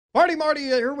Marty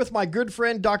here with my good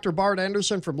friend, Dr. Bart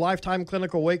Anderson from Lifetime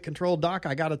Clinical Weight Control. Doc,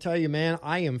 I got to tell you, man,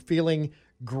 I am feeling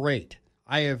great.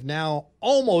 I have now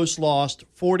almost lost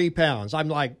 40 pounds. I'm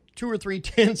like 2 or 3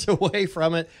 tenths away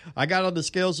from it. I got on the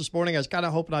scales this morning. I was kind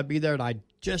of hoping I'd be there, and I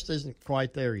just isn't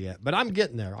quite there yet. But I'm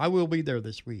getting there. I will be there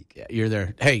this week. Yeah, you're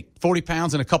there. Hey, 40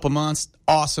 pounds in a couple months.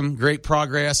 Awesome. Great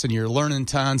progress, and you're learning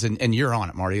tons, and you're on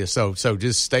it, Marty. So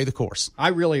just stay the course. I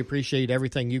really appreciate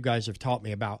everything you guys have taught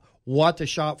me about what to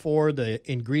shop for, the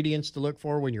ingredients to look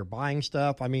for when you're buying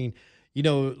stuff. I mean, you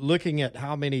know, looking at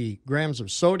how many grams of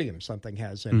sodium something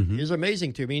has in it is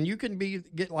amazing to me. And you can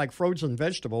get like frozen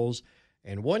vegetables,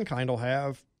 and one kind will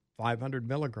have 500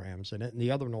 milligrams in it, and the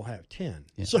other one will have 10.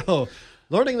 Yeah. So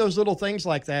learning those little things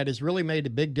like that has really made a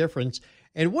big difference.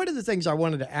 And one of the things I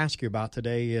wanted to ask you about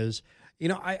today is, you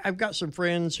know, I've got some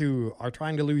friends who are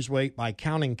trying to lose weight by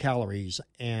counting calories,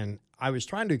 and I was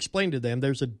trying to explain to them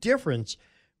there's a difference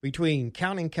between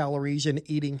counting calories and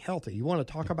eating healthy. You want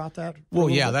to talk about that? Well,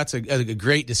 yeah, that's a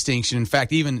great distinction. In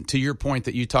fact, even to your point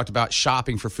that you talked about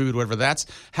shopping for food, whatever, that's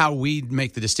how we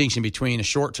make the distinction between a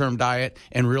short-term diet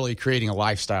and really creating a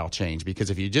lifestyle change. Because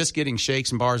if you're just getting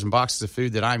shakes and bars and boxes of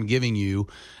food that I'm giving you,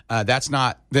 that's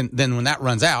not, then when that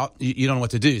runs out, you don't know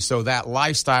what to do. So that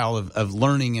lifestyle of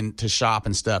learning and to shop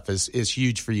and stuff is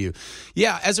huge for you.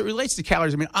 Yeah, as it relates to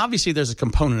calories, I mean, obviously there's a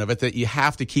component of it that you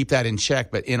have to keep that in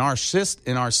check. But in our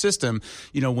system,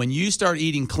 you know, when you start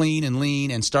eating clean and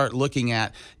lean and start looking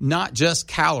at not just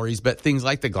calories, but things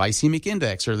like the glycemic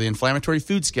index or the inflammatory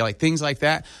food scale, like things like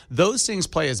that, those things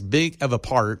play as big of a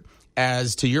part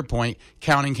as, to your point,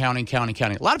 counting.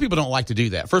 A lot of people don't like to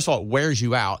do that. First of all, it wears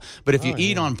you out. But if you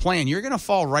eat on plan, you're going to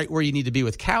fall right where you need to be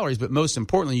with calories. But most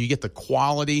importantly, you get the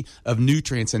quality of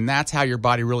nutrients, and that's how your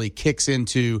body really kicks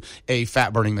into a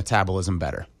fat-burning metabolism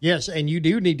better. Yes, and you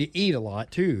do need to eat a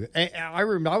lot, too. I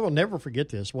remember, I will never forget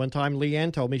this. One time,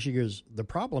 Leanne told me, she goes, the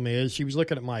problem is, she was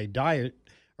looking at my diet,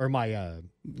 or my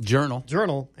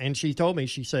journal, and she told me,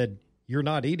 she said, you're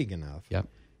not eating enough. Yep.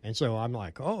 And so I'm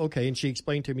like, oh, okay. And she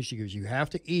explained to me, she goes, you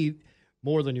have to eat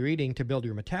more than you're eating to build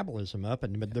your metabolism up.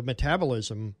 And the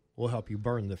metabolism will help you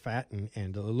burn the fat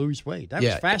and lose weight. That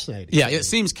was fascinating. Yeah, it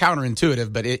seems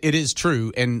counterintuitive, but it is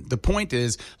true. And the point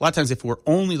is, a lot of times if we're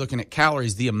only looking at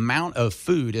calories, the amount of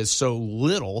food is so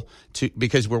little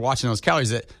because we're watching those calories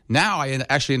that now I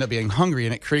actually end up being hungry,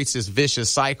 and it creates this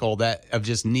vicious cycle of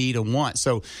just need and want.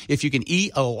 So if you can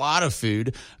eat a lot of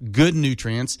food, good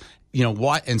nutrients, you know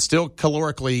what, and still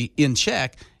calorically in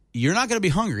check, you're not going to be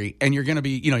hungry, and you're going to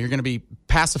be, you know, you're going to be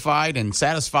pacified and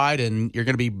satisfied, and you're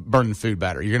going to be burning food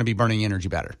better. You're going to be burning energy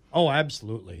better. Oh,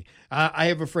 absolutely. I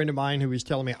have a friend of mine who was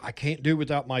telling me, I can't do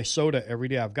without my soda every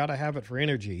day. I've got to have it for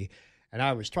energy. And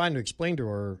I was trying to explain to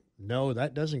her, no,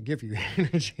 that doesn't give you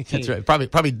energy. That's right.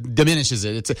 Probably diminishes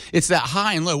it. It's that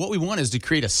high and low. What we want is to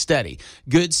create a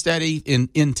good steady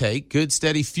intake, good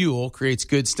steady fuel creates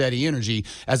good steady energy,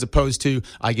 as opposed to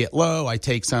I get low, I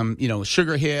take some, you know,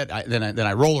 sugar hit, then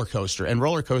I roller coaster, and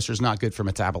roller coaster is not good for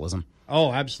metabolism.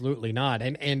 Oh, absolutely not.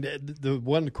 And the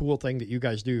one cool thing that you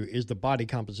guys do is the body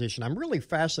composition. I'm really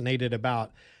fascinated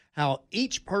about how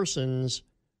each person's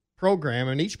program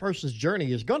and each person's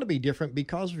journey is going to be different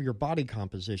because of your body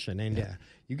composition. And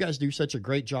you guys do such a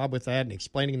great job with that and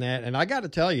explaining that. And I got to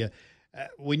tell you,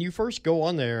 when you first go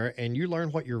on there and you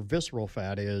learn what your visceral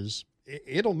fat is,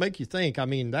 it'll make you think. I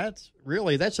mean, that's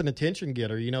an attention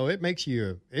getter. You know, it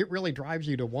really drives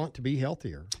you to want to be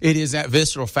healthier. It is that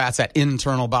visceral fats, that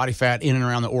internal body fat in and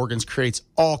around the organs, creates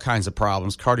all kinds of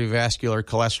problems. Cardiovascular,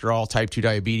 cholesterol, type 2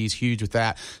 diabetes, huge with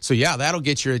that. So yeah, that'll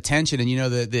get your attention. And you know,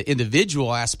 the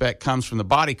individual aspect comes from the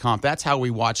body comp. That's how we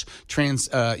watch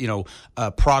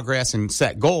progress and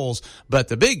set goals. But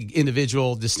the big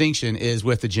individual distinction is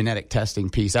with the genetic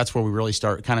testing piece. That's where we really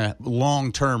start kind of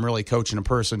long-term really coaching a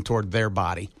person toward their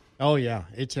body. Oh, yeah.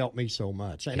 It's helped me so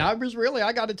much. And I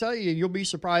got to tell you, you'll be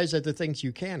surprised at the things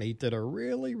you can eat that are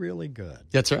really, really good.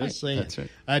 That's right. That's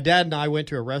right. Dad and I went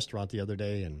to a restaurant the other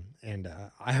day, and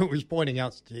I was pointing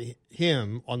out to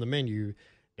him on the menu,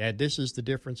 Dad, this is the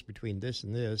difference between this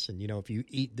and this. And, you know, if you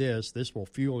eat this will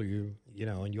fuel you, you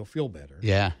know, and you'll feel better.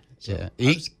 Yeah. So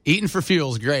eating for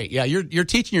fuel is great. Yeah, you're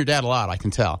teaching your dad a lot, I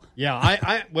can tell. Yeah,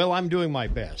 I'm doing my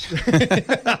best.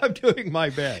 I'm doing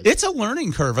my best. It's a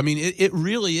learning curve. I mean, it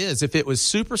really is. If it was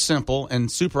super simple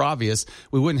and super obvious,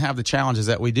 we wouldn't have the challenges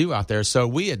that we do out there. So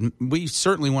we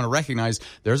certainly want to recognize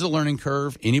there's a learning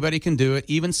curve. Anybody can do it.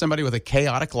 Even somebody with a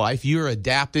chaotic life, you're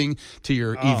adapting to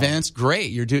your events. Great,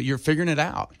 you're figuring it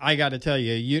out. I got to tell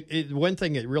you, one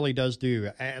thing it really does do.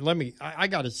 I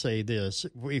got to say this: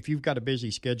 if you've got a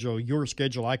busy schedule. Your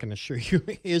schedule, I can assure you,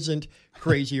 isn't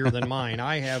crazier than mine.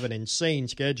 I have an insane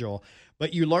schedule.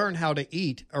 but you learn how to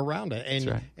eat around it, and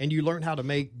right. and you learn how to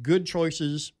make good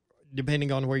choices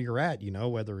depending on where you're at. You know,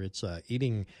 whether it's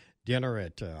eating dinner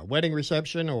at a wedding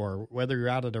reception or whether you're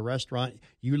out at a restaurant,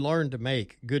 you learn to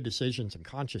make good decisions and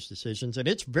conscious decisions, and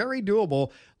it's very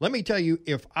doable. Let me tell you,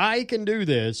 if I can do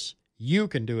this, you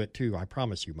can do it too. I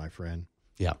promise you, my friend.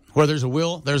 Yeah. Where there's a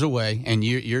will, there's a way, and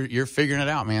you're figuring it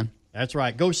out, man. That's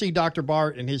right. Go see Dr.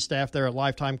 Bart and his staff there at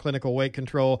Lifetime Clinical Weight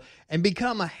Control and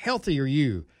become a healthier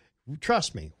you.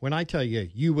 Trust me when I tell you,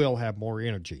 you will have more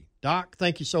energy. Doc,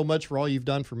 thank you so much for all you've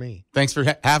done for me. Thanks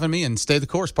for having me, and stay the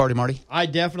course, Party Marty. I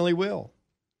definitely will.